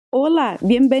Hola,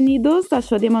 bienvenidos a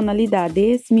Show de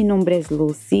Manualidades. Mi nombre es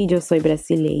Lucy, yo soy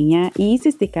brasileña y hice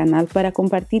este canal para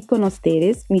compartir con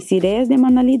ustedes mis ideas de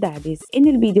manualidades. En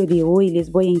el video de hoy les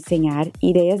voy a enseñar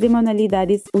ideas de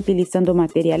manualidades utilizando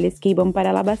materiales que iban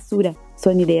para la basura.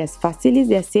 Son ideas fáciles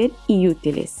de hacer y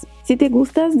útiles. Si te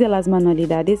gustas de las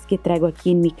manualidades que traigo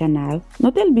aquí en mi canal,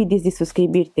 no te olvides de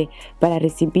suscribirte para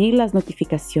recibir las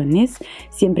notificaciones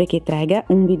siempre que traiga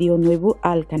un video nuevo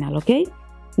al canal, ¿ok?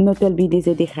 No te olvides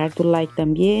de dejar tu like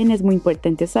también, es muy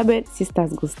importante saber si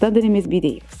estás gustando de mis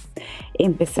videos.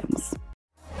 Empezamos.